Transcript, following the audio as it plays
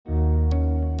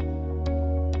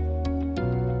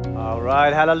All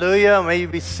right, hallelujah. May you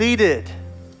be seated.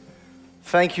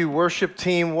 Thank you, worship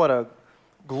team. What a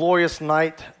glorious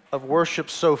night of worship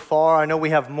so far. I know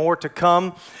we have more to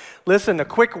come. Listen, a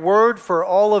quick word for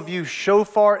all of you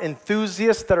shofar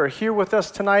enthusiasts that are here with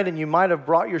us tonight, and you might have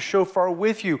brought your shofar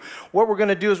with you. What we're going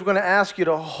to do is we're going to ask you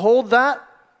to hold that.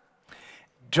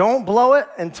 Don't blow it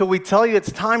until we tell you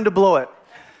it's time to blow it.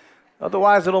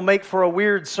 Otherwise, it'll make for a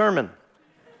weird sermon.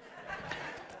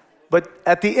 But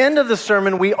at the end of the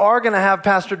sermon, we are going to have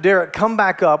Pastor Derek come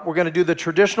back up. We're going to do the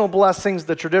traditional blessings,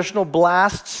 the traditional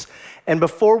blasts. And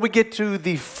before we get to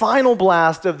the final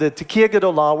blast of the Tekiah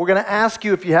Gedolah, we're going to ask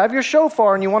you, if you have your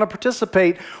shofar and you want to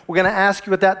participate, we're going to ask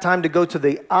you at that time to go to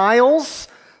the aisles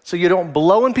so you don't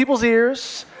blow in people's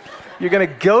ears. You're going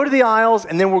to go to the aisles,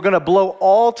 and then we're going to blow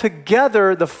all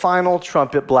together the final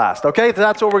trumpet blast. Okay?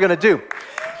 That's what we're going to do.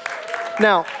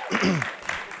 Now,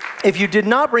 if you did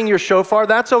not bring your shofar,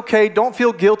 that's okay. Don't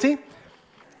feel guilty.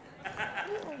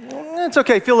 It's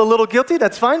okay. Feel a little guilty.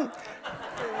 That's fine.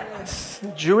 It's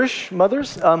Jewish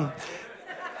mothers.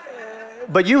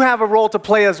 But you have a role to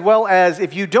play as well. As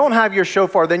if you don't have your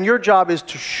shofar, then your job is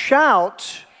to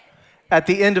shout at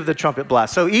the end of the trumpet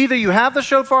blast. So either you have the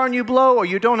shofar and you blow, or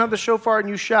you don't have the shofar and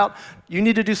you shout. You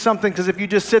need to do something, because if you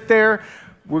just sit there,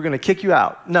 we're going to kick you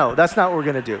out. No, that's not what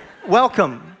we're going to do.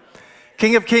 Welcome.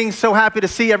 King of Kings, so happy to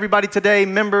see everybody today.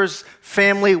 Members,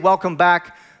 family, welcome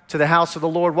back to the house of the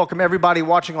Lord. Welcome everybody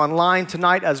watching online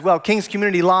tonight as well. King's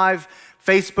Community Live,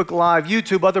 Facebook Live,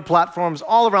 YouTube, other platforms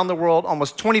all around the world.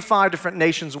 Almost 25 different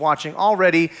nations watching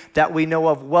already that we know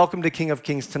of. Welcome to King of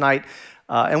Kings tonight.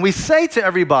 And we say to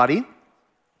everybody,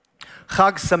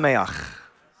 Chag Sameach.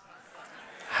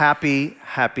 Happy,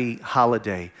 happy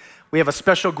holiday. We have a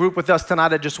special group with us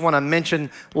tonight. I just want to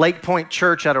mention Lake Point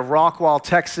Church out of Rockwall,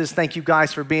 Texas. Thank you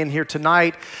guys for being here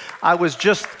tonight. I was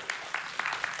just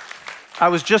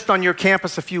on your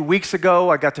campus a few weeks ago.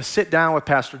 I got to sit down with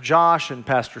Pastor Josh and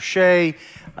Pastor Shay,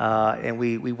 and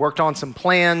we worked on some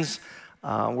plans.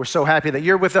 We're so happy that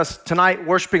you're with us tonight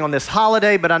worshiping on this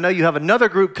holiday, but I know you have another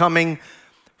group coming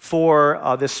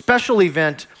for this special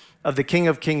event of the King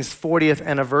of Kings 40th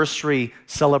anniversary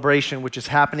celebration, which is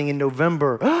happening in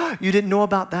November. You didn't know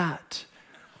about that.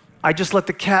 I just let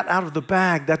the cat out of the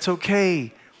bag. That's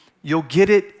okay. You'll get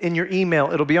it in your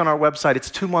email. It'll be on our website. It's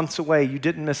 2 months away. You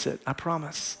didn't miss it. I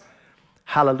promise.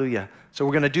 Hallelujah. So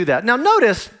we're going to do that. Now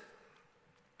notice,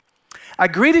 I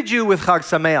greeted you with Chag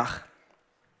Sameach.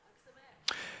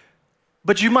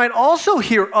 But you might also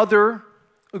hear other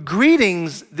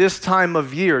greetings this time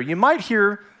of year. You might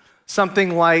hear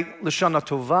something like L'Shana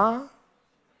Tova,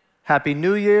 Happy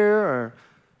New Year, or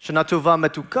Shana Tova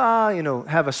Metuka,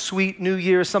 have a sweet New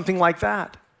Year, something like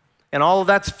that. And all of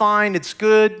that's fine, it's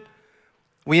good.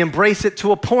 We embrace it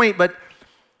to a point, but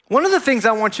one of the things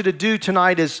I want you to do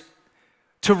tonight is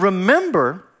to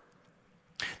remember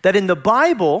that in the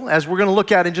Bible, as we're going to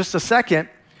look at in just a second,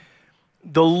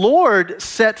 the Lord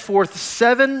set forth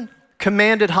 7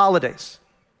 commanded holidays.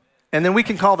 And then we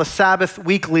can call the Sabbath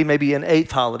weekly maybe an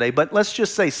 8th holiday, but let's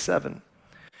just say 7.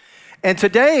 And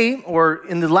today, or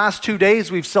in the last 2 days,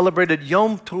 we've celebrated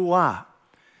Yom Teruah.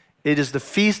 It is the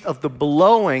feast of the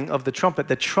blowing of the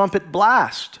trumpet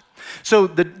blast. So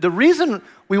the reason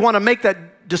we want to make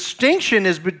that distinction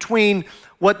is between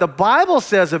what the Bible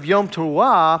says of Yom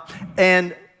Teruah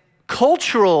and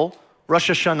cultural Rosh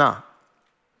Hashanah.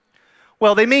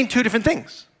 Well, they mean 2 different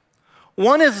things.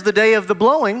 One is the day of the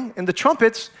blowing and the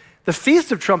trumpets, the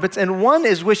Feast of Trumpets, and one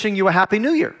is wishing you a Happy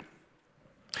New Year.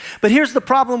 But here's the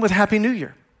problem with Happy New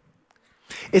Year.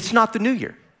 It's not the New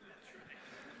Year.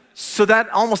 So that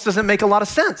almost doesn't make a lot of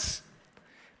sense.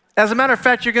 As a matter of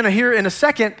fact, you're going to hear in a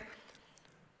second,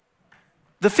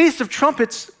 the Feast of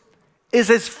Trumpets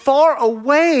is as far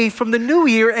away from the New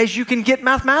Year as you can get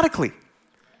mathematically.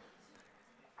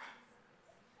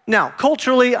 Now,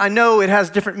 culturally, I know it has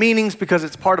different meanings because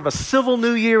it's part of a civil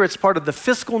New Year. It's part of the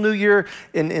fiscal New Year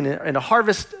in a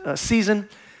harvest season.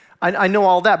 I know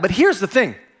all that. But here's the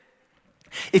thing.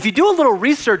 If you do a little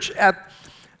research at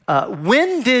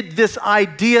when did this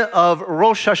idea of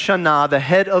Rosh Hashanah, the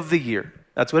head of the year,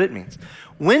 that's what it means.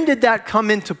 When did that come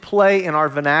into play in our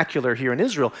vernacular here in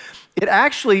Israel? It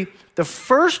actually, the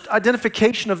first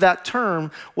identification of that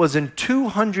term was in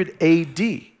 200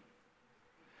 AD.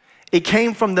 It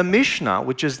came from the Mishnah,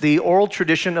 which is the oral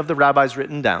tradition of the rabbis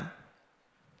written down,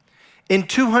 in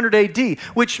 200 AD,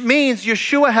 which means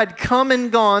Yeshua had come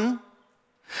and gone.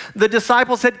 The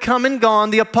disciples had come and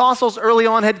gone. The apostles early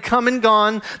on had come and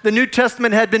gone. The New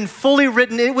Testament had been fully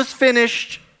written. It was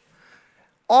finished.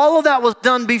 All of that was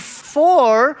done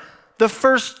before the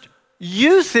first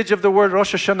usage of the word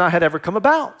Rosh Hashanah had ever come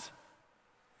about.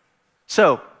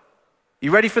 So, You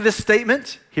ready for this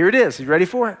statement? Here it is. You ready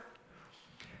for it?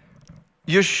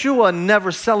 Yeshua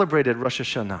never celebrated Rosh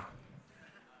Hashanah.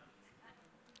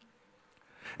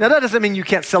 Now, that doesn't mean you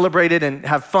can't celebrate it and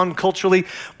have fun culturally,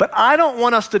 but I don't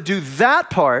want us to do that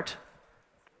part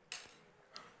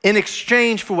in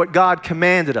exchange for what God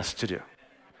commanded us to do.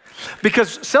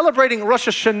 Because celebrating Rosh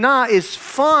Hashanah is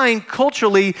fine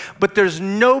culturally, but there's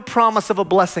no promise of a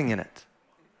blessing in it.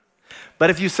 But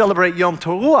if you celebrate Yom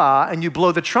Teruah and you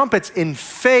blow the trumpets in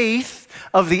faith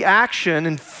of the action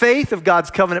and faith of God's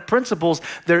covenant principles,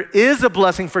 there is a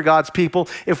blessing for God's people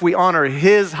if we honor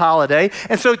His holiday.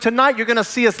 And so tonight you're going to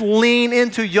see us lean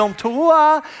into Yom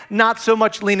Teruah, not so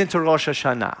much lean into Rosh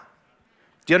Hashanah.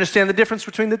 Do you understand the difference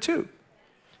between the two?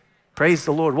 Praise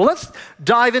the Lord. Well, let's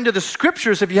dive into the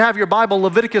scriptures. If you have your Bible,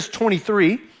 Leviticus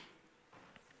 23.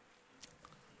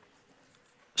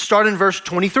 Start in verse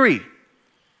 23.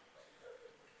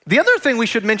 The other thing we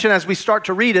should mention as we start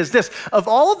to read is this. Of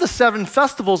all of the 7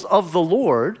 festivals of the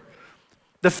Lord,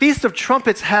 the Feast of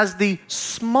Trumpets has the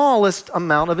smallest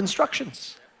amount of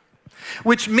instructions,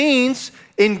 which means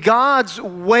in God's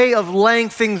way of laying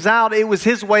things out, it was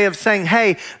His way of saying,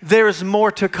 hey, there's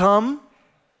more to come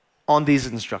on these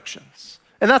instructions.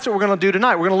 And that's what we're going to do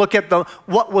tonight. We're going to look at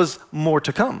what was more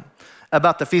to come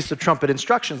about the Feast of Trumpet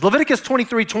instructions. Leviticus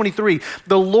 23:23,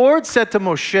 the Lord said to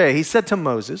Moshe, He said to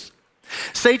Moses,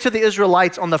 say to the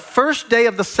Israelites, on the first day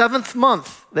of the 7th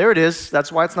month, there it is, that's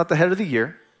why it's not the head of the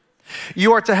year,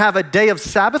 you are to have a day of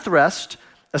Sabbath rest,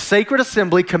 a sacred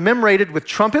assembly commemorated with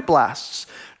trumpet blasts.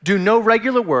 Do no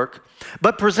regular work,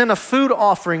 but present a food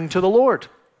offering to the Lord.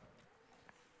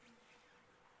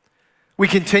 We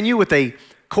continue with a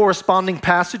corresponding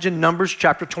passage in Numbers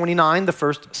chapter 29, the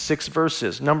first 6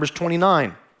 verses. Numbers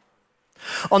 29.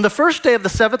 On the first day of the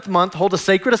 7th month, hold a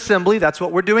sacred assembly. That's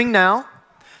what we're doing now.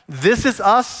 This is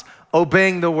us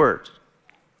obeying the word.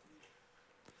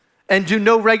 And do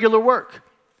no regular work.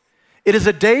 It is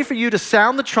a day for you to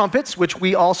sound the trumpets, which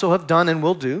we also have done and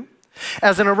will do.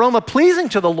 As an aroma pleasing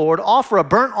to the Lord, offer a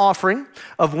burnt offering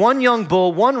of 1 young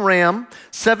bull, 1 ram,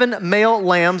 7 male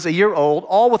lambs a year old,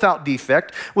 all without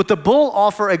defect. With the bull,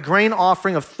 offer a grain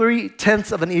offering of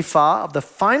 3/10 of an ephah of the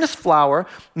finest flour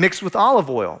mixed with olive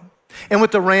oil. And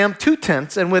with the ram,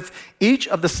 2/10, and with each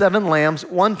of the 7 lambs,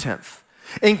 1/10.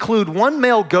 Include 1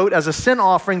 male goat as a sin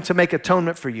offering to make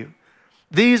atonement for you.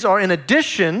 These are in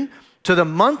addition to the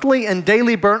monthly and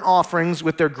daily burnt offerings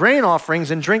with their grain offerings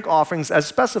and drink offerings as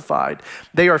specified.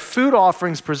 They are food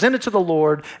offerings presented to the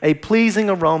Lord, a pleasing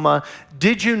aroma.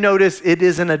 Did you notice it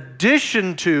is in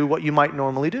addition to what you might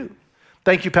normally do?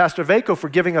 Thank you, Pastor Vaco, for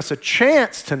giving us a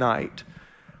chance tonight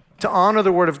to honor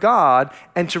the Word of God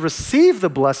and to receive the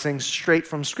blessings straight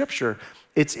from Scripture.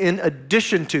 It's in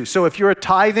addition to. So if you're a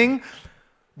tithing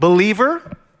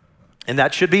believer, and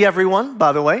that should be everyone,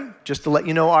 by the way, just to let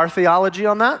you know our theology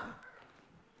on that.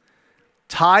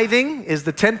 Tithing is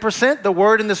the 10%. The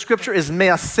word in the scripture is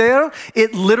measer.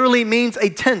 It literally means a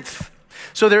tenth.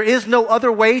 So there is no other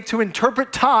way to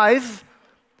interpret tithe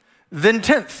than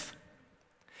tenth.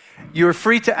 You're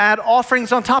free to add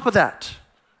offerings on top of that,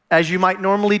 as you might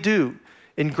normally do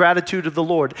in gratitude of the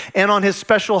Lord. And on His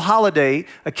special holiday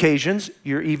occasions,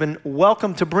 you're even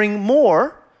welcome to bring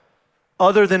more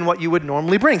other than what you would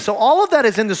normally bring. So all of that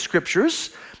is in the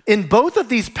scriptures. In both of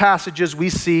these passages,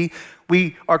 we see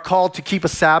we are called to keep a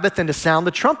Sabbath and to sound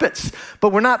the trumpets,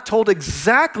 but we're not told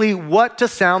exactly what to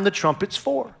sound the trumpets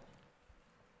for.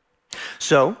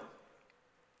 So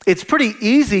it's pretty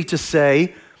easy to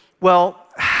say, well,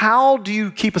 how do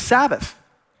you keep a Sabbath?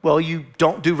 Well, you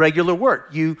don't do regular work.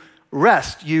 You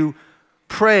rest, you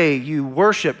pray, you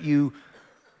worship, you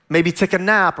maybe take a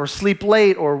nap or sleep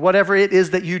late or whatever it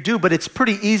is that you do, but it's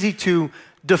pretty easy to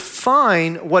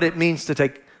define what it means to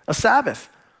take a Sabbath.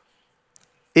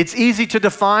 It's easy to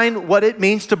define what it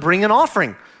means to bring an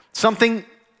offering, something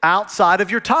outside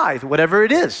of your tithe, whatever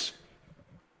it is.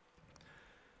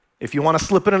 If you want to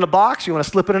slip it in a box, you want to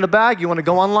slip it in a bag, you want to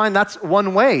go online, that's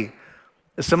one way.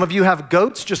 If some of you have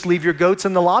goats, just leave your goats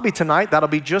in the lobby tonight. That'll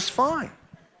be just fine.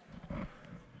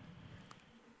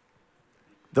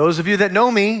 Those of you that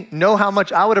know me know how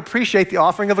much I would appreciate the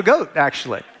offering of a goat,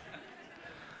 actually.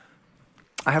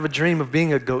 I have a dream of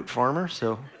being a goat farmer,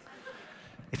 so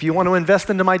if you want to invest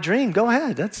into my dream, go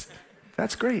ahead.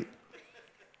 That's great.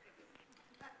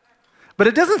 But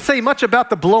it doesn't say much about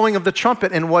the blowing of the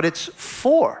trumpet and what it's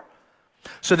for.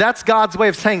 So that's God's way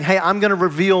of saying, hey, I'm going to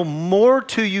reveal more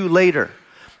to you later.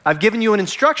 I've given you an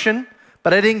instruction,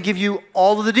 but I didn't give you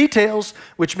all of the details,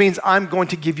 which means I'm going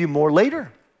to give you more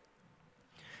later.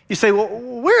 You say, well,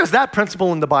 where is that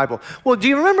principle in the Bible? Well, do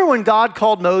you remember when God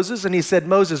called Moses and he said,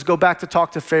 Moses, go back to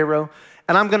talk to Pharaoh,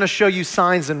 and I'm going to show you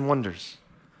signs and wonders.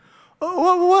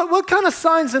 What kind of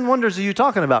signs and wonders are you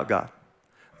talking about, God?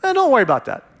 Don't worry about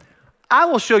that. I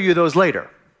will show you those later.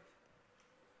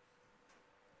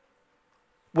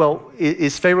 Well,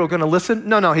 is Pharaoh going to listen?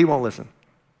 No, he won't listen.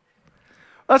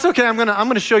 That's okay, I'm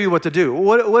going to show you what to do.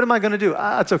 What am I going to do?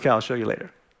 That's okay, I'll show you later.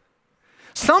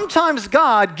 Sometimes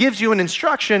God gives you an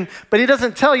instruction, but he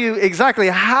doesn't tell you exactly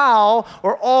how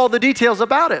or all the details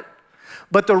about it.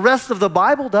 But the rest of the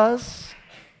Bible does.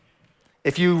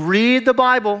 If you read the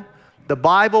Bible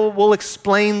will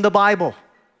explain the Bible.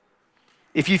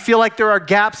 If you feel like there are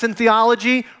gaps in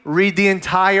theology, read the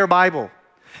entire Bible.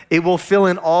 It will fill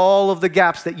in all of the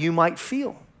gaps that you might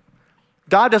feel.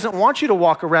 God doesn't want you to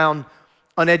walk around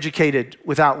uneducated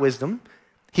without wisdom.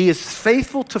 He is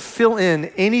faithful to fill in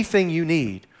anything you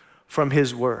need from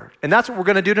his word. And that's what we're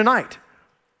going to do tonight.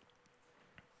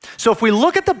 So if we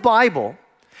look at the Bible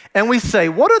and we say,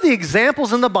 what are the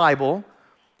examples in the Bible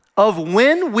of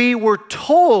when we were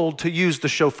told to use the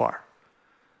shofar?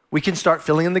 We can start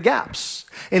filling in the gaps.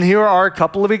 And here are a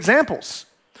couple of examples.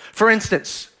 For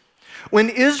instance, when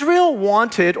Israel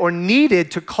wanted or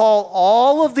needed to call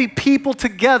all of the people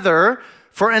together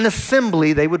for an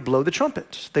assembly, they would blow the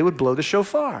trumpet. They would blow the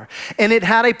shofar. And it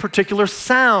had a particular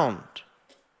sound.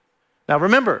 Now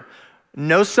remember,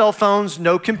 no cell phones,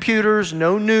 no computers,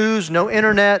 no news, no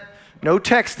internet, no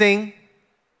texting.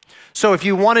 So if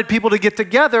you wanted people to get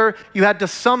together, you had to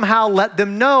somehow let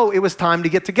them know it was time to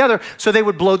get together. So they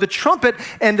would blow the trumpet,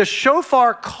 and the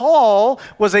shofar call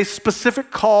was a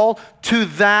specific call to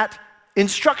that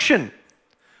instruction.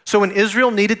 So when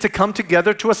Israel needed to come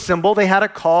together to assemble, they had a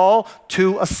call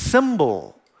to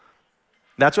assemble.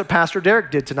 That's what Pastor Derek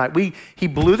did tonight. He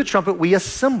blew the trumpet, we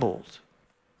assembled.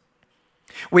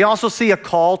 We also see a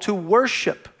call to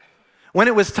worship. When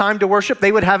it was time to worship,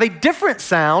 they would have a different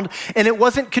sound, and it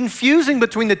wasn't confusing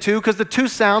between the two because the two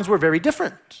sounds were very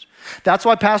different. That's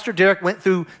why Pastor Derek went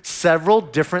through several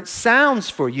different sounds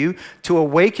for you to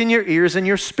awaken your ears and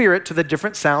your spirit to the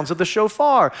different sounds of the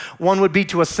shofar. One would be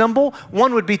to assemble,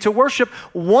 one would be to worship,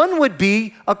 one would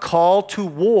be a call to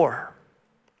war.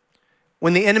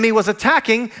 When the enemy was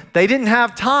attacking, they didn't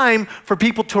have time for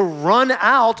people to run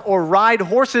out or ride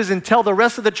horses and tell the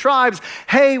rest of the tribes,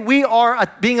 hey, we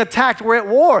are being attacked, we're at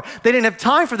war. They didn't have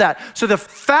time for that. So the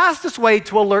fastest way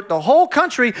to alert the whole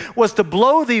country was to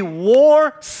blow the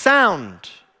war sound.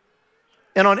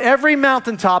 And on every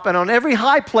mountaintop and on every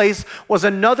high place was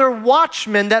another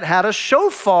watchman that had a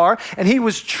shofar, and he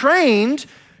was trained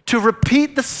to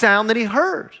repeat the sound that he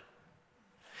heard.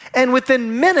 And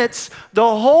within minutes, the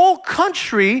whole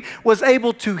country was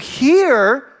able to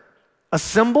hear,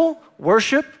 assemble,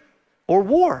 worship, or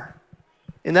war.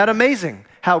 Isn't that amazing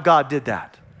how God did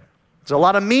that? There's a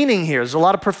lot of meaning here. There's a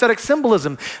lot of prophetic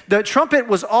symbolism. The trumpet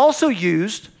was also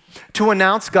used to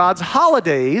announce God's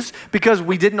holidays because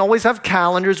we didn't always have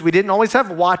calendars. We didn't always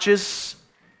have watches.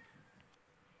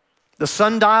 The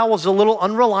sundial was a little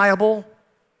unreliable,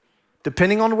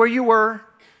 depending on where you were.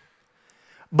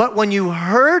 But when you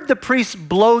heard the priest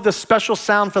blow the special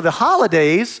sound for the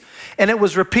holidays, and it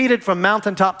was repeated from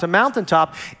mountaintop to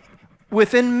mountaintop,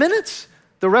 within minutes,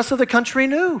 the rest of the country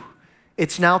knew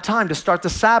it's now time to start the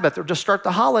Sabbath or to start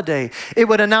the holiday. It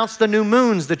would announce the new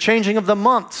moons, the changing of the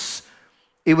months.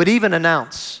 It would even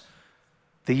announce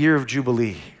the year of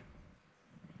Jubilee.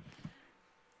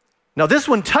 Now, this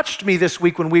one touched me this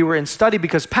week when we were in study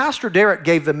because Pastor Derek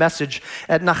gave the message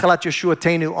at Nachalat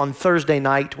Yeshuatenu on Thursday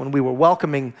night when we were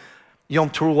welcoming Yom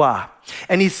Teruah.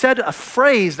 And he said a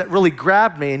phrase that really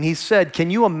grabbed me, and he said, can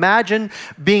you imagine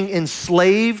being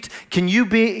enslaved? Can you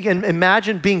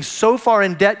imagine being so far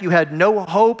in debt you had no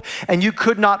hope and you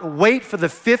could not wait for the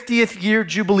 50th year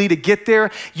Jubilee to get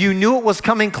there? You knew it was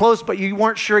coming close, but you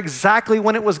weren't sure exactly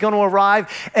when it was going to arrive.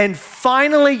 And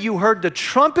finally, you heard the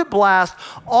trumpet blast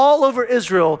all over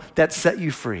Israel that set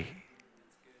you free.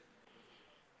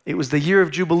 It was the year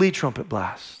of Jubilee trumpet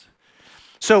blast.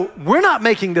 So we're not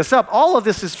making this up. All of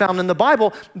this is found in the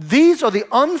Bible. These are the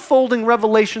unfolding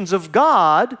revelations of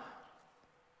God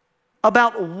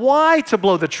about why to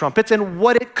blow the trumpets and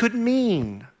what it could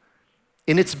mean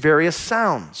in its various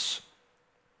sounds.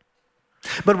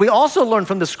 But we also learn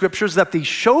from the scriptures that the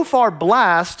shofar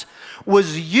blast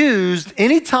was used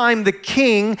anytime the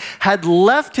king had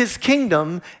left his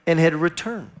kingdom and had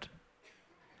returned.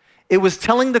 It was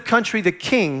telling the country the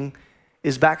king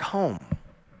is back home.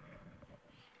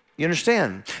 You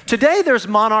understand? Today there's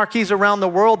monarchies around the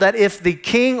world that if the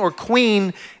king or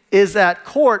queen is at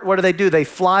court, what do? They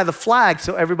fly the flag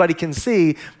so everybody can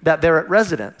see that they're at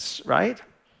residence, right?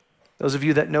 Those of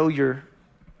you that know your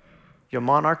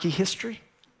monarchy history.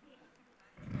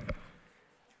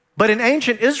 But in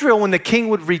ancient Israel, when the king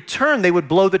would return, they would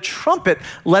blow the trumpet,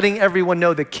 letting everyone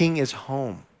know the king is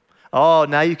home. Oh,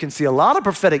 now you can see a lot of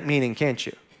prophetic meaning, can't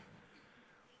you?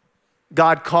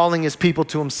 God calling his people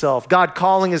to himself. God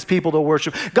calling his people to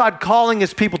worship. God calling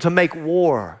his people to make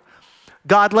war.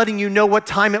 God letting you know what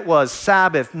time it was,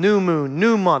 Sabbath, new moon,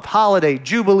 new month, holiday,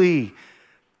 jubilee.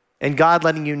 And God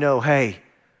letting you know, hey,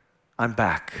 I'm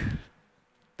back.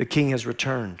 The king has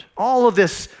returned. All of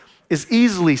this is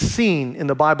easily seen in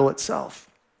the Bible itself.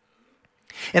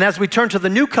 And as we turn to the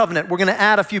new covenant, we're going to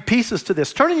add a few pieces to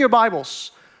this. Turn in your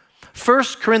Bibles. 1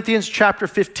 Corinthians chapter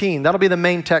 15. That'll be the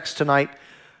main text tonight.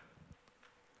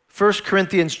 1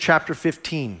 Corinthians chapter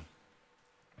 15.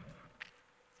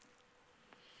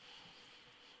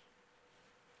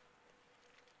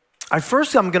 I'm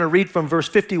going to read from verse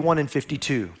 51 and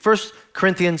 52. 1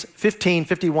 Corinthians 15,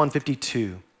 51,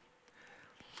 52.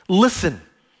 Listen,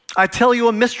 I tell you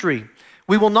a mystery.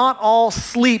 We will not all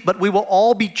sleep, but we will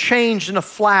all be changed in a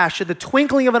flash, at the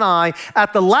twinkling of an eye,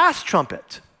 at the last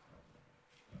trumpet.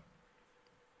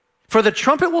 For the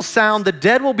trumpet will sound, the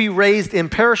dead will be raised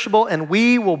imperishable, and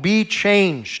we will be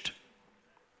changed.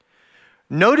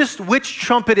 Notice which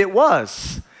trumpet it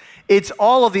was. It's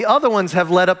all of the other ones have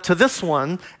led up to this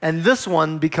one, and this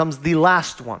one becomes the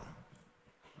last one.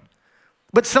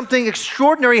 But something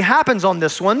extraordinary happens on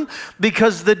this one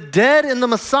because the dead in the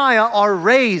Messiah are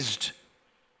raised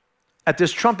at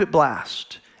this trumpet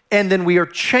blast. And then we are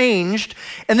changed.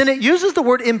 And then it uses the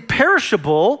word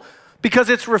imperishable because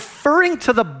it's referring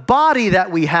to the body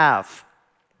that we have.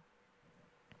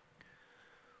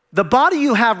 The body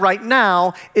you have right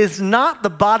now is not the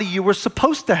body you were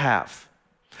supposed to have.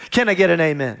 Can I get an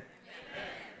amen?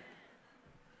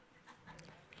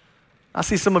 I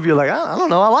see some of you like, I don't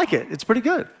know, I like it. It's pretty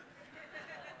good.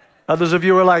 Others of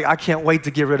you are like, I can't wait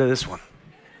to get rid of this one.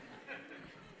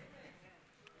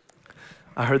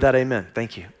 I heard that amen.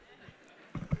 Thank you.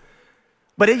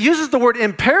 But it uses the word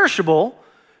imperishable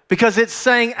because it's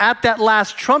saying at that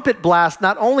last trumpet blast,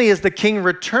 not only is the king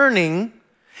returning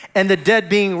and the dead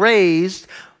being raised,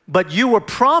 but you were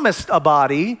promised a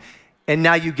body and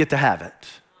now you get to have it.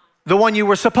 The one you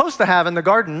were supposed to have in the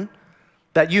garden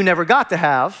that you never got to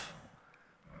have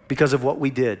because of what we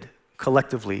did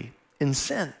collectively in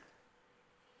sin.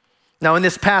 Now in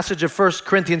this passage of 1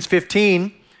 Corinthians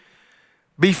 15,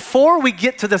 before we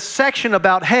get to the section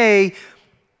about, hey,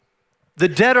 the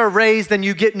dead are raised and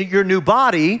you get your new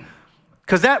body,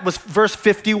 because that was verse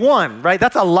 51, right?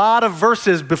 That's a lot of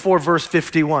verses before verse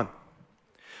 51.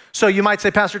 So you might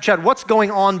say, Pastor Chad, what's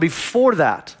going on before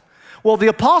that? Well, the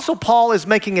Apostle Paul is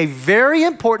making a very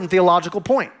important theological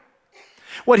point.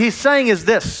 What he's saying is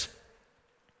this.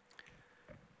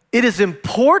 It is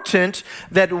important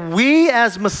that we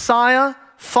as Messiah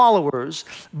followers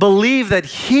believe that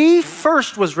he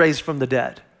first was raised from the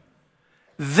dead.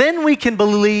 Then we can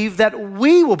believe that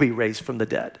we will be raised from the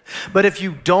dead. But if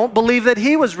you don't believe that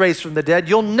he was raised from the dead,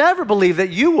 you'll never believe that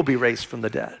you will be raised from the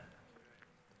dead.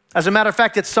 As a matter of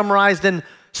fact, it's summarized in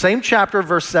same chapter,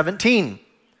 verse 17.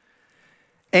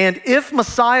 And if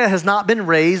Messiah has not been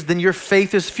raised, then your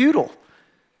faith is futile,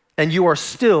 and you are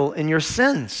still in your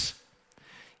sins.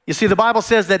 You see, the Bible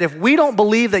says that if we don't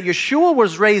believe that Yeshua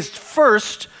was raised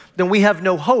first, then we have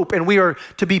no hope, and we are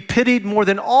to be pitied more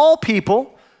than all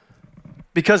people,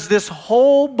 because this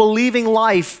whole believing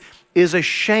life is a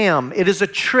sham. It is a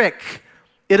trick.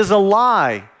 It is a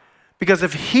lie. Because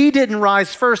if he didn't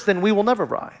rise first, then we will never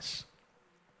rise.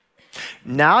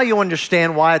 Now you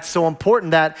understand why it's so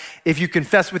important that if you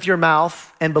confess with your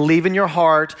mouth and believe in your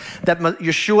heart that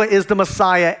Yeshua is the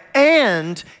Messiah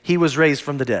and he was raised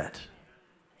from the dead.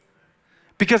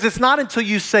 Because it's not until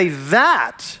you say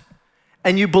that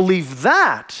and you believe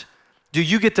that do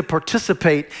you get to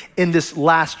participate in this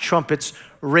last trumpet's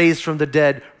raised from the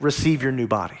dead, receive your new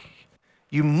body.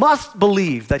 You must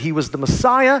believe that he was the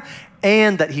Messiah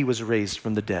and that he was raised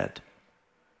from the dead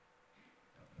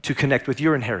to connect with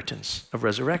your inheritance of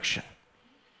resurrection.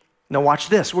 Now watch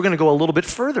this. We're going to go a little bit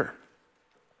further.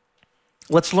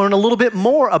 Let's learn a little bit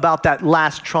more about that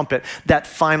last trumpet, that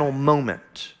final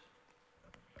moment.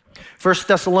 1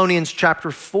 Thessalonians chapter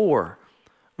 4,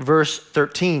 verse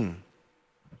 13.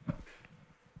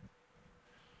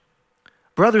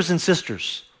 Brothers and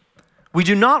sisters, we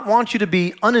do not want you to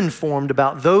be uninformed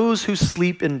about those who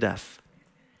sleep in death,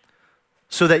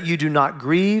 so that you do not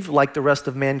grieve like the rest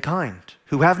of mankind,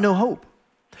 who have no hope.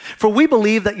 For we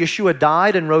believe that Yeshua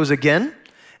died and rose again,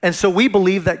 and so we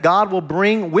believe that God will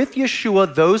bring with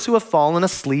Yeshua those who have fallen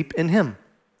asleep in him.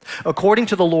 According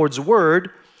to the Lord's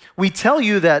word, we tell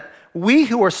you that we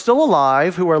who are still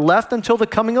alive, who are left until the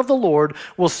coming of the Lord,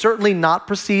 will certainly not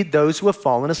precede those who have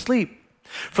fallen asleep.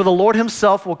 For the Lord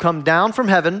himself will come down from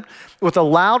heaven with a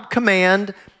loud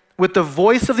command, with the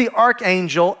voice of the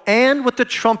archangel, and with the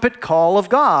trumpet call of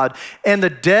God. And the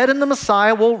dead in the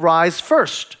Messiah will rise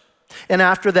first. And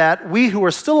after that, we who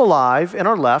are still alive and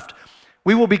are left,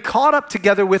 we will be caught up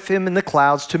together with him in the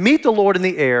clouds to meet the Lord in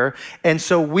the air, and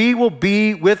so we will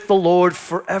be with the Lord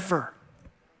forever.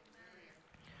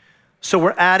 So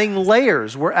we're adding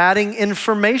layers, we're adding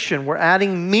information, we're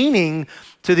adding meaning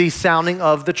to the sounding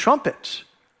of the trumpet.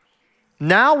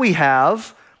 Now we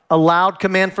have a loud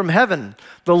command from heaven.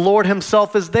 The Lord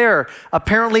himself is there.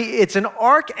 Apparently it's an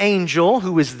archangel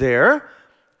who is there,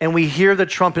 and we hear the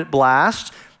trumpet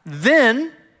blast.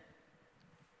 Then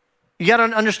you got to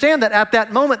understand that at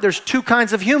that moment there's two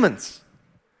kinds of humans.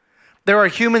 There are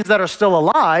humans that are still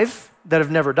alive, that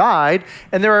have never died,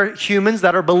 and there are humans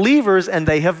that are believers and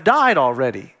they have died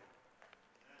already.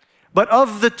 But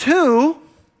of the two,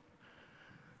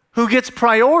 who gets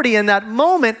priority in that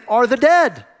moment are the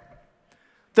dead.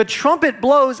 The trumpet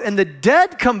blows and the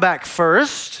dead come back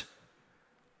first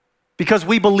because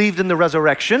we believed in the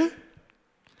resurrection,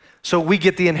 so we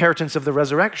get the inheritance of the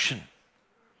resurrection.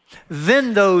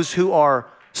 Then those who are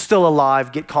still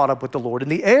alive get caught up with the Lord in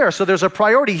the air. So there's a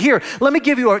priority here. Let me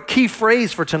give you a key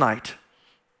phrase for tonight.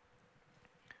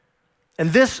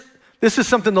 And this is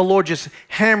something the Lord just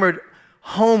hammered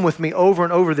home with me over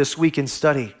and over this week in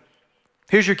study.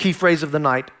 Here's your key phrase of the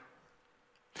night.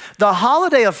 The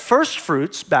holiday of first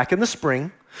fruits, back in the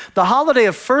spring, the holiday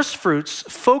of first fruits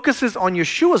focuses on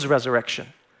Yeshua's resurrection.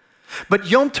 But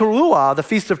Yom Teruah, the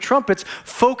Feast of Trumpets,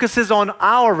 focuses on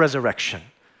our resurrection,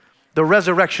 the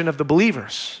resurrection of the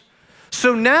believers.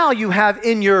 So now you have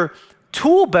in your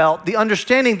tool belt the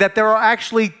understanding that there are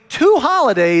actually two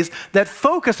holidays that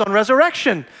focus on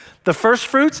resurrection. The first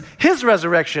fruits, his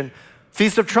resurrection.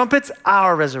 Feast of Trumpets,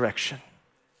 our resurrection.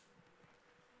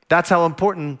 That's how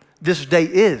important this day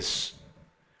is.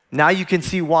 Now you can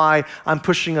see why I'm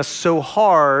pushing us so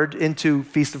hard into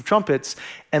Feast of Trumpets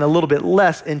and a little bit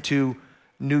less into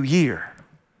New Year.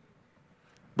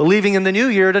 Believing in the New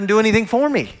Year doesn't do anything for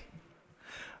me.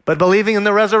 But believing in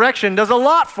the resurrection does a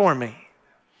lot for me.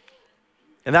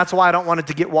 And that's why I don't want it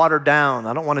to get watered down.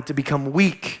 I don't want it to become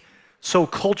weak, so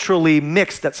culturally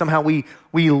mixed that somehow we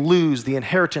lose the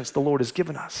inheritance the Lord has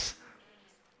given us.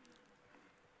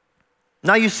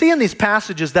 Now you see in these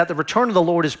passages that the return of the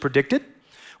Lord is predicted.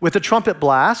 With the trumpet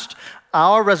blast,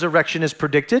 our resurrection is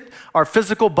predicted. Our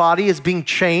physical body is being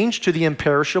changed to the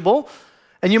imperishable.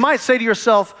 And you might say to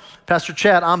yourself, Pastor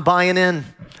Chad, I'm buying in.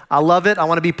 I love it. I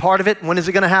want to be part of it. When is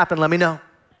it going to happen? Let me know.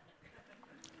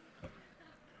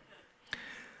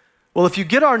 Well, if you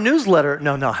get our newsletter,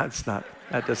 no, that's not.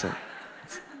 That's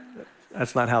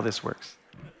not how this works.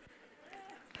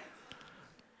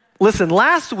 Listen,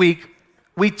 last week,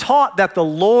 we taught that the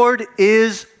Lord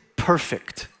is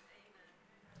perfect.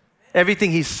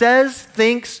 Everything he says,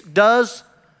 thinks, does,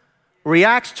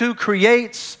 reacts to,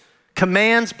 creates,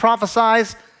 commands,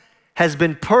 prophesies, has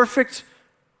been perfect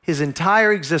his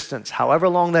entire existence, however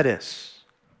long that is.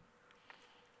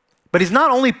 But he's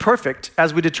not only perfect,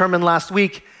 as we determined last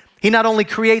week, he not only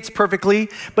creates perfectly,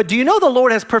 but do you know the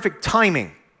Lord has perfect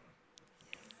timing?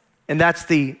 And that's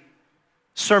the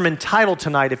sermon title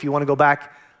tonight, if you want to go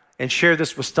back and share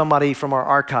this with somebody from our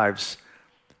archives.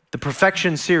 The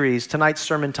Perfection series, tonight's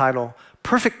sermon title,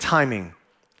 Perfect Timing,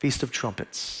 Feast of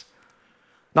Trumpets.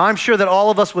 Now, I'm sure that all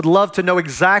of us would love to know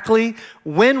exactly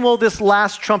when will this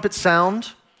last trumpet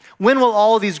sound? When will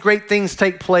all of these great things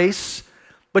take place?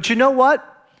 But you know what?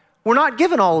 We're not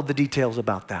given all of the details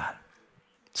about that.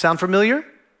 Sound familiar?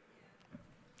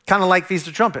 Kind of like Feast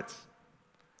of Trumpets.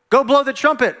 Go blow the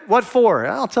trumpet. What for?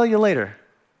 I'll tell you later.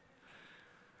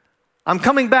 I'm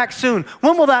coming back soon.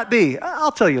 When will that be?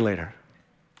 I'll tell you later.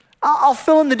 I'll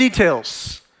fill in the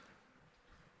details.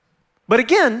 But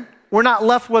again, we're not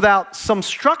left without some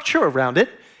structure around it.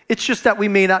 It's just that we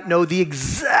may not know the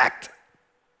exact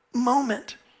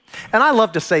moment. And I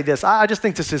love to say this. I just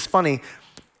think this is funny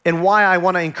and why I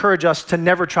want to encourage us to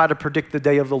never try to predict the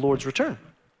day of the Lord's return.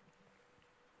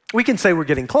 We can say we're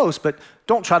getting close, but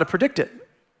don't try to predict it.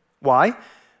 Why?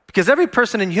 Because every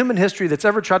person in human history that's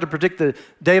ever tried to predict the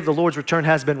day of the Lord's return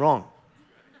has been wrong.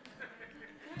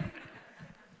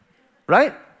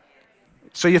 Right?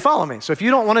 So you follow me. So if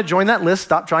you don't want to join that list,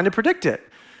 stop trying to predict it.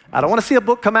 I don't want to see a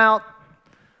book come out.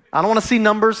 I don't want to see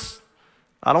numbers.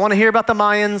 I don't want to hear about the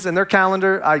Mayans and their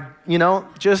calendar.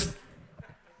 Just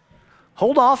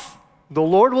hold off. The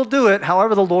Lord will do it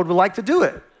however the Lord would like to do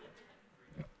it.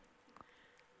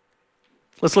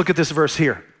 Let's look at this verse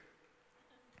here.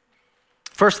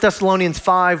 1 Thessalonians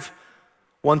 5,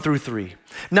 1 through 3.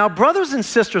 Now, brothers and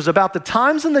sisters, about the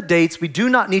times and the dates, we do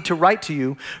not need to write to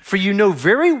you, for you know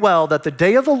very well that the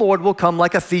day of the Lord will come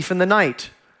like a thief in the night.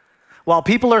 While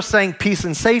people are saying peace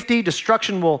and safety,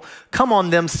 destruction will come on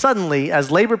them suddenly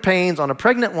as labor pains on a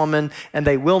pregnant woman, and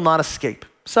they will not escape.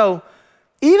 So,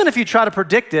 even if you try to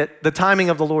predict it, the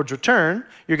timing of the Lord's return,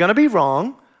 you're going to be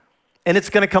wrong, and it's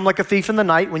going to come like a thief in the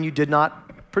night when you did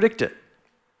not predict it.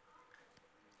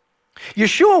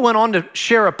 Yeshua went on to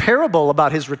share a parable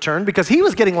about his return because he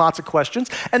was getting lots of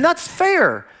questions, and that's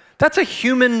fair. That's a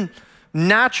human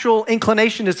natural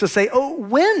inclination, is to say, oh,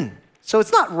 when? So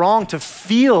it's not wrong to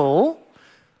feel,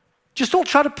 just don't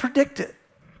try to predict it.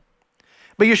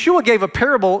 But Yeshua gave a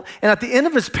parable, and at the end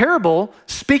of his parable,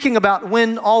 speaking about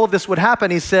when all of this would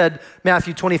happen, he said,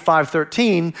 Matthew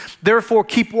 25:13, therefore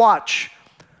keep watch,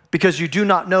 because you do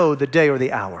not know the day or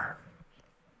the hour.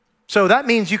 So that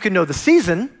means you can know the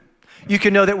season, you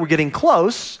can know that we're getting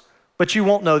close, but you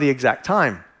won't know the exact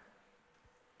time.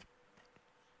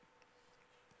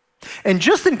 And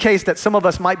just in case that some of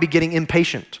us might be getting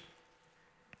impatient,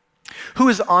 who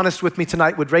is honest with me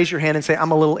tonight would raise your hand and say,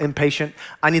 I'm a little impatient.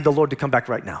 I need the Lord to come back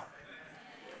right now.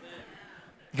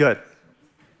 Good,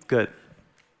 good.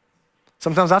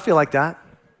 Sometimes I feel like that.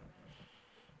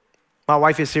 My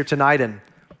wife is here tonight, and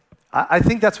I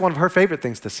think that's one of her favorite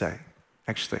things to say,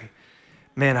 actually.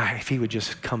 Man, if he would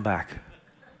just come back.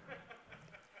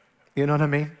 You know what I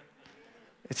mean?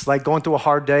 It's like going through a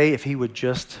hard day, if he would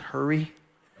just hurry.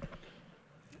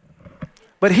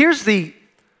 But here's the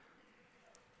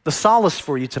solace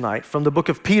for you tonight from the book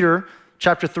of Peter,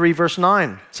 chapter 3, verse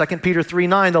 9. 2 Peter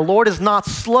 3:9, the Lord is not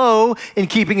slow in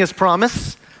keeping his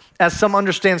promise, as some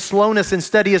understand slowness.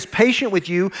 Instead, he is patient with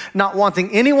you, not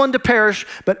wanting anyone to perish,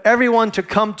 but everyone to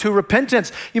come to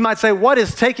repentance. You might say, what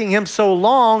is taking him so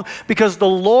long? Because the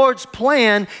Lord's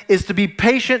plan is to be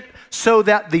patient so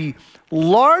that the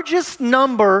largest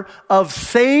number of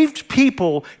saved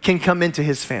people can come into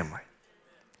his family.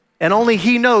 And only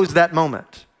he knows that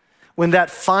moment. When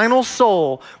that final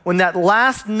soul, when that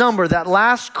last number, that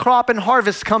last crop and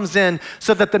harvest comes in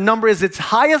so that the number is its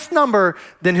highest number,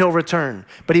 then he'll return.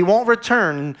 But he won't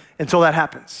return until that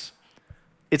happens.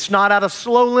 It's not out of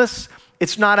slowness.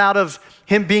 It's not out of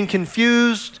him being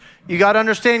confused. You got to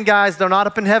understand, guys, they're not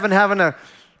up in heaven having a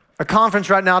conference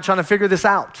right now trying to figure this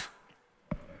out.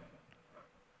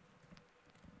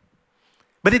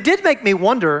 But it did make me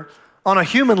wonder on a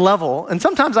human level, and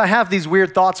sometimes I have these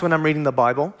weird thoughts when I'm reading the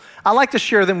Bible. I like to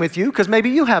share them with you because maybe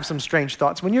you have some strange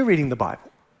thoughts when you're reading the Bible.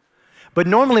 But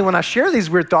normally when I share these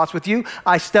weird thoughts with you,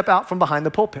 I step out from behind the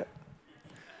pulpit.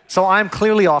 So I'm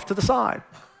clearly off to the side.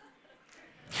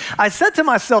 I said to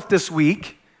myself this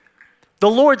week, the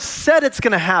Lord said it's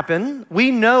going to happen.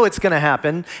 We know it's going to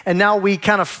happen. And now we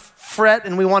kind of fret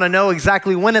and we want to know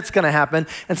exactly when it's going to happen.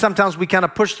 And sometimes we kind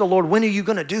of push the Lord, when are you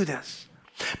going to do this?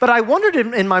 But I wondered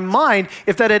in my mind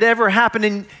if that had ever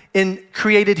happened in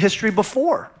created history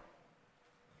before.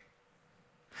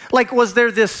 Like, was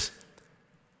there this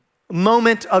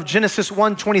moment of Genesis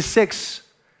 1:26,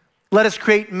 let us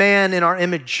create man in our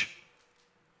image?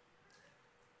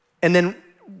 And then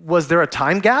was there a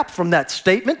time gap from that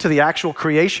statement to the actual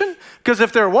creation? Because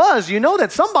if there was, you know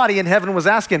that somebody in heaven was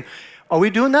asking, are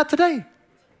we doing that today?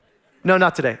 No,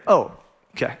 not today. Oh,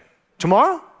 okay.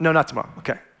 Tomorrow? No, not tomorrow.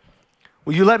 Okay.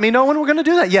 Will you let me know when we're going to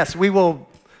do that? Yes, we will.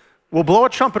 We'll blow a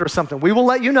trumpet or something. We will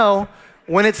let you know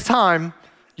when it's time.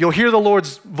 You'll hear the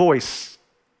Lord's voice.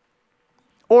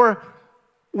 Or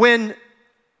when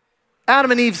Adam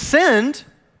and Eve sinned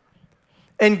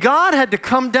and God had to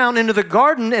come down into the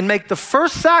garden and make the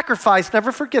first sacrifice.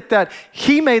 Never forget that.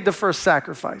 He made the first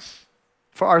sacrifice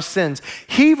for our sins.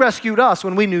 He rescued us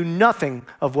when we knew nothing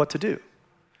of what to do.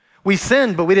 We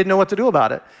sinned, but we didn't know what to do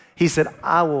about it. He said,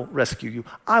 I will rescue you.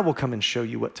 I will come and show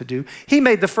you what to do. He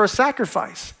made the first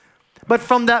sacrifice. But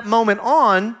from that moment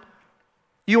on,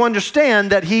 you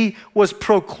understand that he was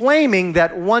proclaiming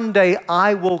that one day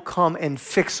I will come and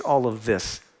fix all of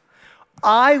this.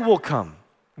 I will come.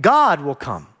 God will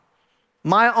come.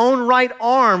 My own right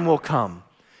arm will come.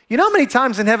 You know how many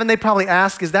times in heaven they probably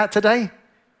ask, is that today?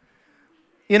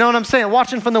 You know what I'm saying?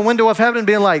 Watching from the window of heaven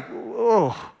being like,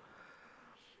 oh,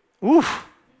 oof.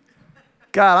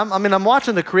 God, I'm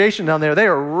watching the creation down there. They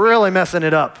are really messing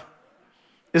it up.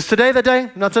 Is today the day?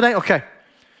 Not today? Okay.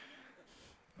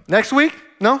 Next week?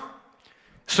 No?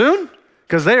 Soon?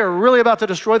 Because they are really about to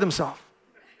destroy themselves.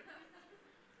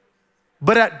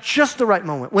 But at just the right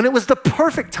moment, when it was the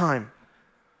perfect time,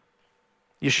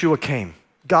 Yeshua came.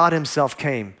 God himself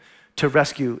came to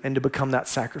rescue and to become that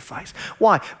sacrifice.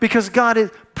 Why? Because God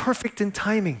is perfect in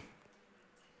timing.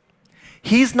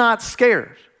 He's not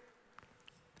scared.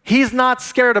 He's not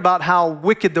scared about how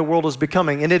wicked the world is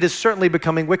becoming, and it is certainly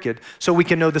becoming wicked, so we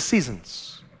can know the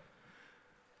seasons.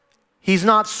 He's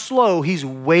not slow. He's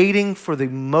waiting for the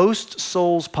most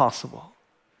souls possible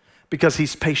because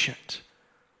he's patient.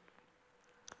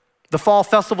 The fall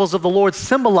festivals of the Lord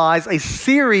symbolize a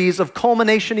series of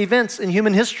culmination events in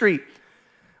human history.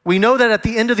 We know that at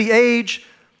the end of the age,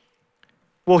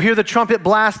 we'll hear the trumpet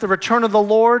blast, the return of the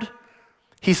Lord.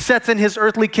 He sets in his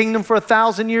earthly kingdom for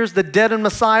 1,000 years. The dead in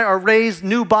Messiah are raised,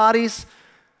 new bodies.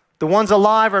 The ones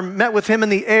alive are met with him in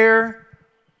the air.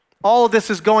 All of this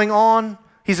is going on.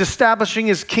 He's establishing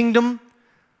his kingdom.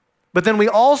 But then we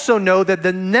also know that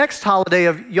the next holiday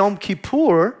of Yom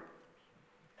Kippur,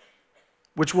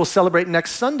 which we'll celebrate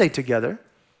next Sunday together,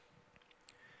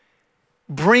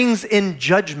 brings in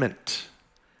judgment.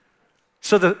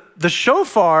 So the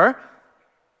shofar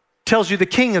tells you the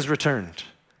king has returned.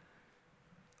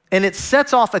 And it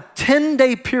sets off a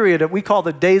 10-day period that we call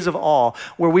the days of awe,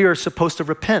 where we are supposed to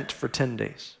repent for 10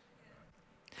 days,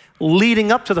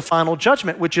 leading up to the final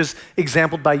judgment, which is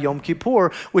exampled by Yom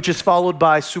Kippur, which is followed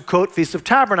by Sukkot, Feast of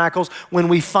Tabernacles, when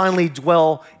we finally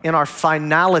dwell in our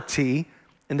finality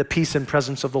in the peace and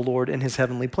presence of the Lord in his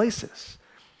heavenly places.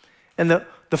 And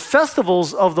the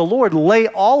festivals of the Lord lay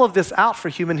all of this out for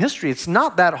human history. It's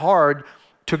not that hard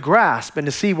to grasp and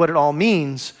to see what it all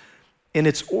means in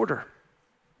its order.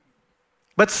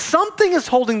 But something is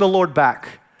holding the Lord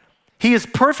back. He is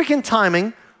perfect in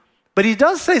timing, but he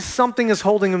does say something is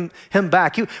holding him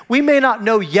back. We may not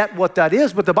know yet what that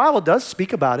is, but the Bible does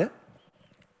speak about it.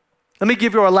 Let me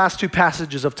give you our last two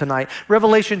passages of tonight.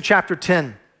 Revelation chapter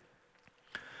 10,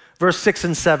 verse 6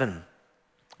 and 7.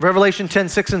 Revelation 10,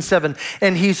 6 and 7.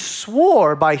 And he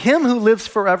swore by him who lives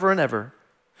forever and ever,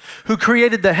 who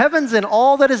created the heavens and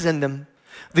all that is in them,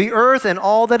 the earth and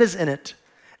all that is in it,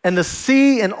 and the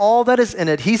sea and all that is in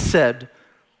it, he said,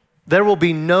 there will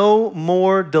be no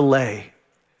more delay.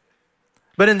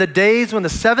 But in the days when the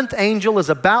seventh angel is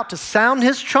about to sound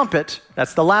his trumpet,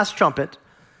 that's the last trumpet,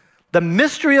 the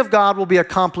mystery of God will be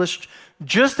accomplished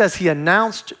just as he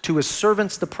announced to his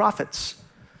servants, the prophets.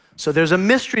 So there's a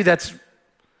mystery that's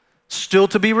still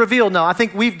to be revealed. Now, I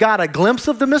think we've got a glimpse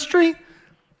of the mystery,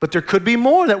 but there could be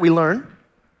more that we learn.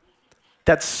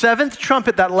 That seventh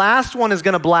trumpet, that last one is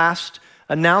going to blast,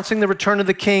 announcing the return of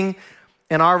the King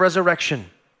and our resurrection.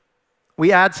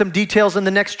 We add some details in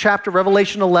the next chapter,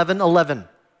 Revelation 11:11.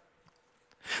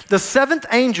 The seventh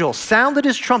angel sounded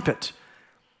his trumpet,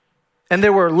 and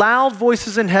there were loud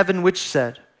voices in heaven which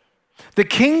said, the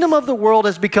kingdom of the world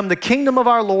has become the kingdom of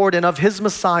our Lord and of his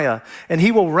Messiah, and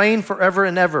he will reign forever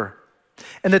and ever.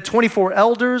 And the 24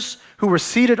 elders who were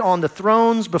seated on the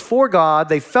thrones before God,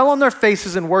 they fell on their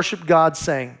faces and worshiped God,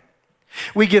 saying,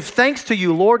 we give thanks to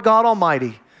you, Lord God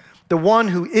Almighty, the one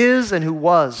who is and who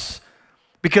was,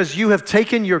 because you have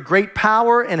taken your great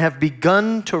power and have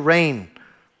begun to reign.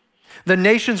 The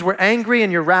nations were angry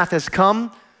and your wrath has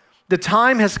come. The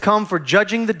time has come for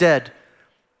judging the dead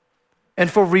and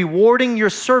for rewarding your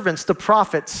servants, the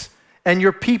prophets, and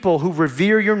your people who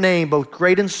revere your name, both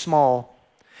great and small,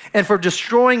 and for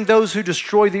destroying those who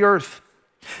destroy the earth.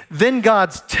 Then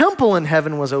God's temple in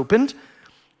heaven was opened,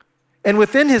 and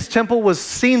within his temple was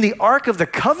seen the Ark of the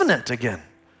Covenant again.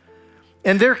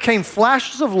 And there came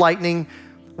flashes of lightning,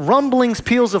 rumblings,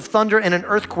 peals of thunder, and an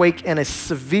earthquake, and a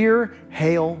severe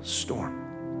hailstorm.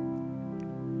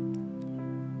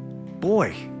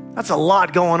 Boy, that's a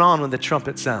lot going on when the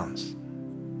trumpet sounds.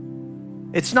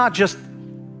 It's not just,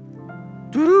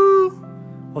 doo-doo.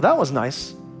 Well, that was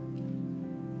nice.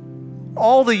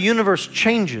 All the universe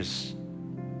changes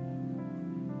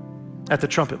at the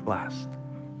trumpet blast.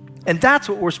 And that's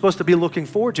what we're supposed to be looking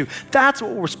forward to. That's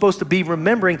what we're supposed to be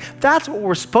remembering. That's what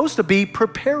we're supposed to be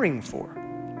preparing for.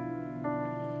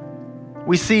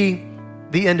 We see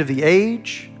the end of the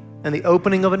age and the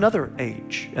opening of another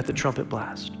age at the trumpet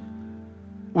blast.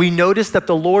 We notice that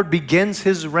the Lord begins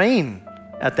his reign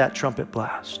at that trumpet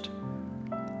blast.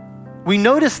 We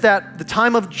notice that the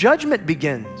time of judgment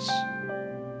begins,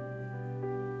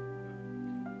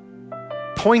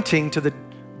 pointing to the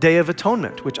Day of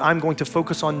Atonement, which I'm going to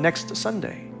focus on next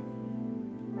Sunday.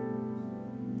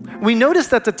 We notice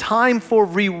that the time for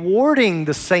rewarding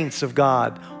the saints of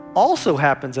God also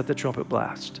happens at the trumpet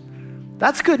blast.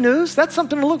 That's good news. That's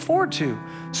something to look forward to.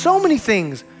 So many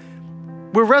things.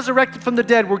 We're resurrected from the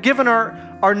dead. We're given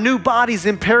our new bodies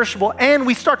imperishable, and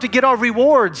we start to get our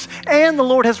rewards, and the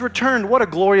Lord has returned. What a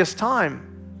glorious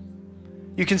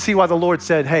time. You can see why the Lord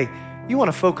said, hey, you want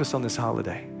to focus on this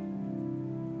holiday.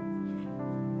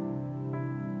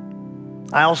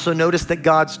 I also noticed that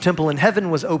God's temple in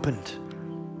heaven was opened.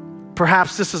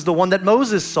 Perhaps this is the one that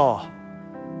Moses saw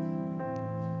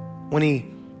when he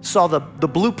saw the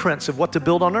blueprints of what to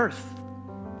build on earth.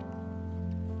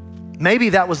 Maybe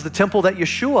that was the temple that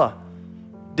Yeshua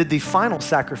did the final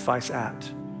sacrifice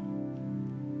at.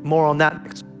 More on that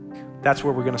next week. That's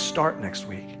where we're going to start next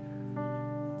week.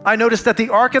 I noticed that the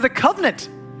Ark of the Covenant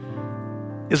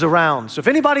is around. So if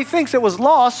anybody thinks it was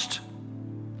lost,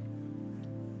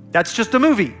 that's just a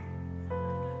movie.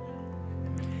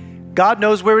 God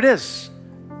knows where it is,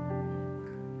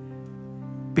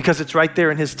 because it's right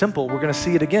there in his temple. We're going to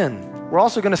see it again. We're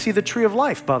also going to see the tree of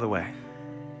life, by the way.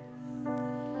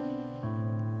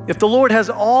 If the Lord has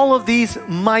all of these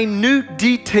minute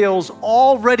details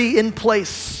already in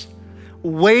place,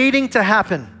 waiting to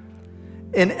happen,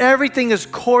 and everything is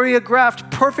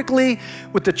choreographed perfectly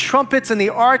with the trumpets and the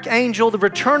archangel, the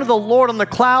return of the Lord on the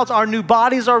clouds, our new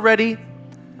bodies are ready,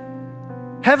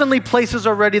 heavenly places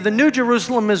are ready, the new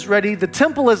Jerusalem is ready, the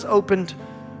temple is opened,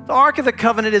 the Ark of the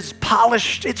Covenant is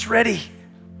polished, it's ready.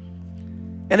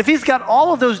 And if he's got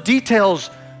all of those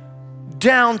details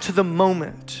down to the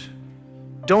moment,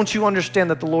 don't you understand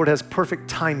that the Lord has perfect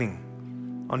timing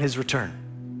on his return?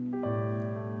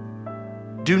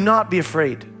 Do not be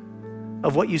afraid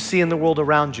of what you see in the world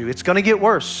around you. It's going to get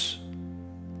worse.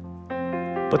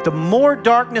 But the more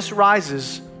darkness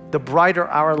rises, the brighter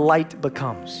our light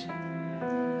becomes.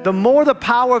 The more the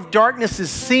power of darkness is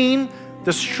seen,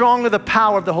 the stronger the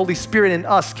power of the Holy Spirit in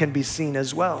us can be seen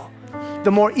as well.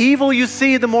 The more evil you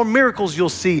see, the more miracles you'll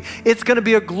see. It's going to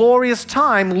be a glorious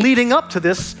time leading up to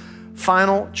this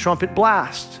final trumpet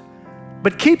blast.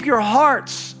 But keep your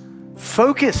hearts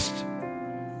focused.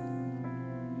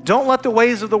 Don't let the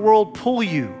ways of the world pull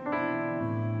you.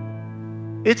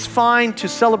 It's fine to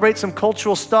celebrate some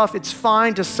cultural stuff. It's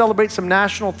fine to celebrate some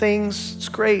national things. It's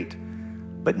great.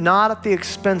 But not at the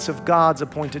expense of God's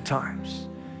appointed times,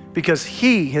 because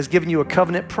he has given you a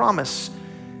covenant promise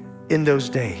in those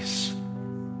days.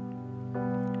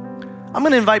 I'm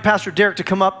going to invite Pastor Derek to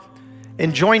come up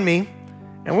and join me,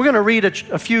 and we're going to read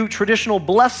a few traditional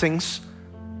blessings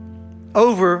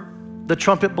over the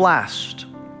trumpet blast.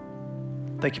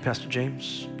 Thank you, Pastor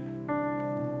James.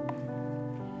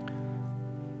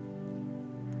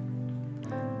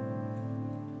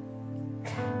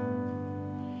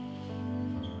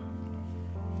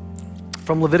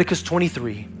 From Leviticus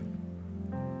 23.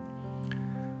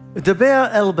 דבר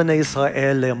אל בני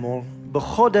ישראל לאמור,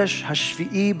 בחודש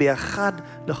השביעי באחד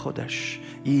לחודש,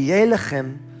 יהיה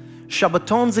לכם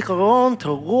שבתון זיכרון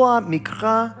תרועה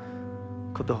מקרא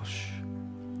קדוש.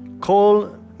 כל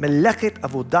מלאכת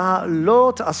עבודה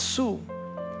לא תעשו,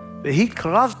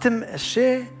 והקרבתם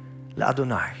אשה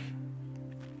לאדוני.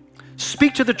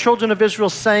 Speak to the children of Israel,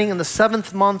 saying, in the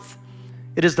 7th month,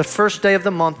 it is the first day of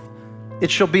the month, it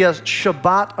shall be a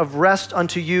Shabbat of rest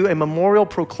unto you, a memorial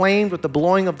proclaimed with the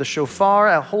blowing of the shofar,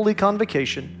 a holy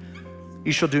convocation.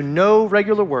 You shall do no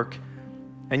regular work,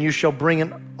 and you shall bring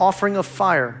an offering of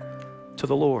fire to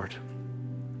the Lord.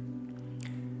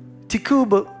 Tiku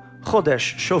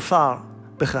b'chodesh shofar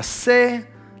b'chaseh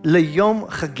leyom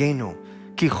chagenu,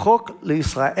 ki chok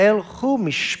leYisrael hu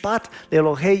mishpat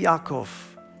leElohei Yaakov.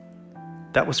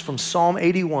 That was from Psalm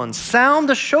 81. Sound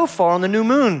the shofar on the new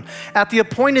moon at the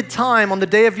appointed time on the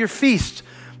day of your feast,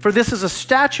 for this is a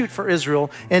statute for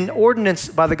Israel, an ordinance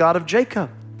by the God of Jacob.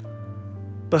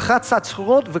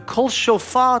 B'chatzatzrot v'kol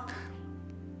shofar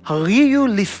hariyu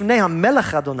lifnei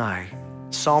hamelech Adonai.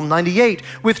 Psalm 98.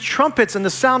 With trumpets and the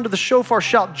sound of the shofar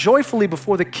shout joyfully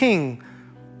before the King,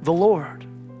 the Lord.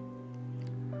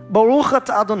 Baruch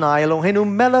atah Adonai Eloheinu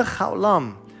melech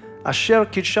haolam, asher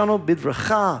kitshanu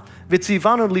bidrecha,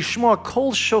 v'tzivanu lishmoa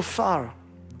kol shofar.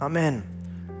 Amen.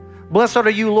 Blessed are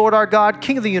you, Lord our God,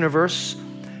 King of the universe,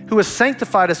 who has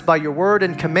sanctified us by your word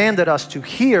and commanded us to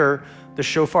hear the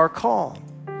shofar call.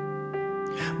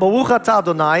 Baruch atah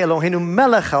Adonai Eloheinu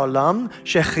melech haolam,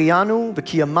 shehechiyanu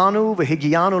v'kiyamanu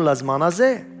v'higiyanu lazman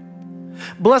hazeh.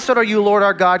 Blessed are you, Lord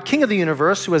our God, King of the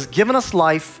universe, who has given us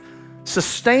life,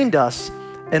 sustained us,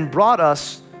 and brought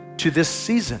us to this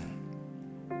season.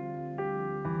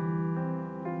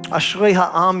 Ashrei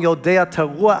ha'am yodea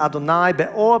teruah Adonai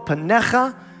be'or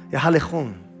panecha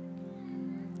yahalechun.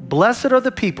 Blessed are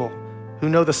the people who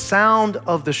know the sound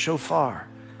of the shofar.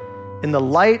 In the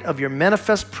light of your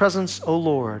manifest presence, O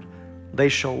Lord, they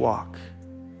shall walk.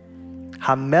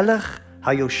 HaMelech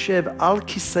HaYoshev al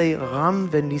kisei ram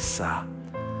v'nisa.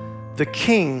 The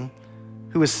King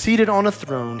who is seated on a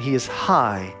throne, he is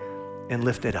high and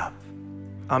lifted up.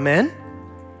 Amen.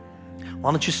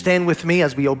 Why don't you stand with me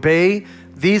as we obey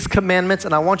these commandments,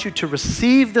 and I want you to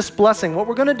receive this blessing. What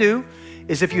we're going to do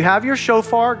is, if you have your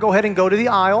shofar, go ahead and go to the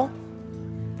aisle.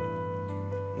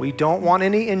 We don't want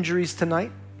any injuries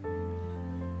tonight.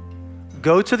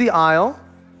 Go to the aisle.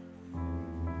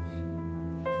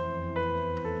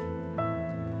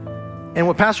 And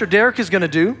what Pastor Derek is going to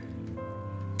do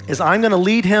is I'm going to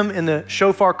lead him in the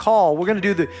shofar call. We're going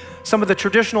to do some of the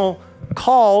traditional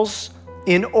calls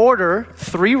in order,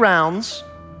 3 rounds,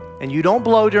 and you don't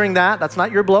blow during that. That's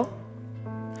not your blow.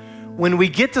 When we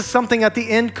get to something at the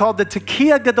end called the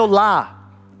Tekiah Gedolah,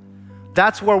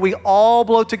 that's where we all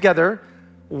blow together,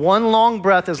 one long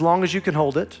breath as long as you can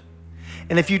hold it.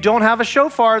 And if you don't have a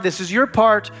shofar, this is your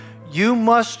part. You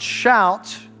must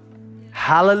shout,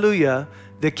 hallelujah,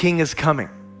 the King is coming.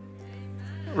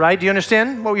 Right? Do you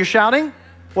understand what you're shouting?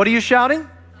 What are you shouting?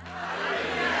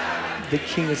 Hallelujah. The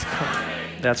King is coming.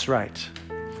 That's right.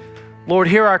 Lord,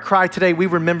 hear our cry today. We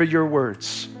remember your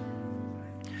words.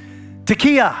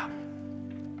 Tekiah.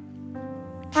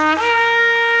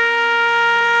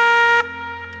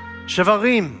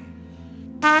 Shevarim.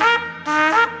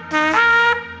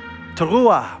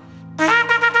 Teruah.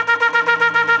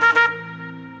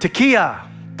 Tekiah.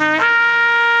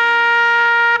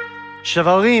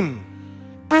 Shevarim.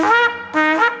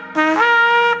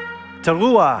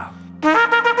 Teruah.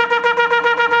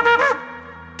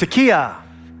 Tekiah.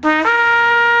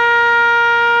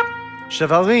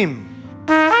 Shevarim.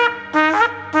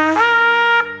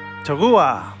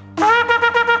 Teruah.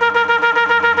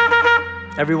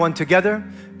 Everyone together.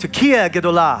 Tekiah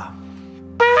Gedolah.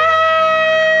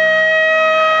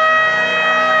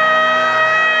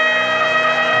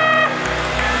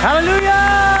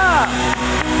 Hallelujah!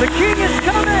 The King is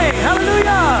coming!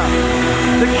 Hallelujah!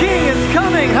 The King is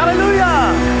coming!